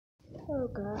Oh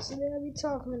gosh, today I'll be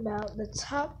talking about the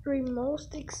top 3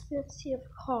 most expensive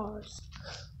cars.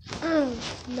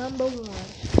 Number 1,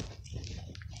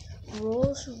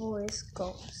 Rolls-Royce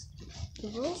Ghost. The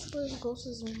Rolls-Royce Ghost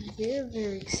is very,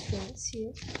 very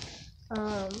expensive.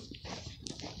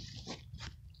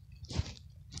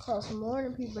 Costs more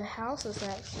than people's houses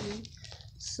actually.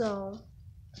 So,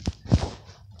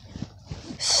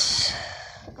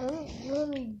 you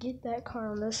only get that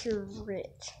car unless you're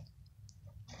rich.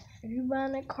 If you buy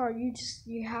that car, you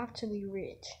have to be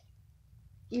rich.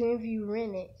 Even if you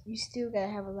rent it, you still gotta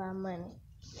have a lot of money.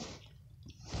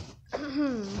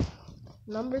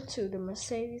 Number 2, the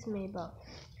Mercedes Maybach.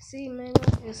 See,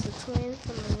 Maybach is a twin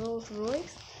from the Rolls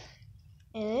Royce,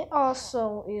 and it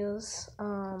also is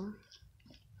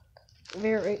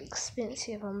very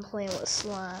expensive. I'm playing with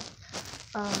slime.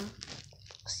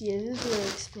 So yeah, it is very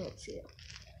expensive.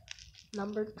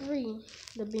 Number 3,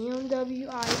 the BMW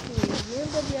i3.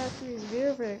 BMW i3 is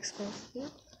very, very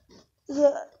expensive.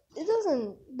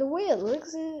 The way it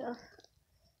looks is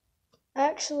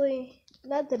actually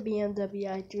not the BMW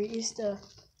i3. It's the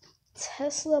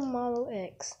Tesla Model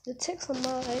X. The Tesla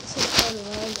Model X will start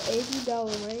around the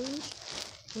 $80 range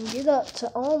and get up to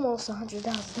almost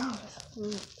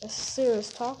 $100,000. That's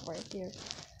serious talk right there.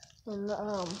 And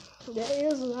that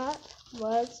is a lot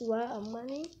of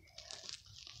money.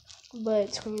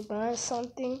 But when you buy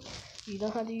something, you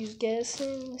don't have to use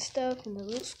gasoline and stuff, and it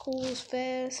looks cool, it's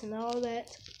fast, and all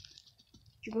that.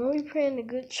 You're going to be paying a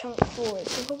good chunk for it.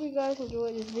 So I hope you guys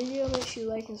enjoyed this video. Make sure you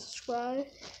like and subscribe.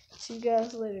 See you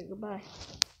guys later. Goodbye.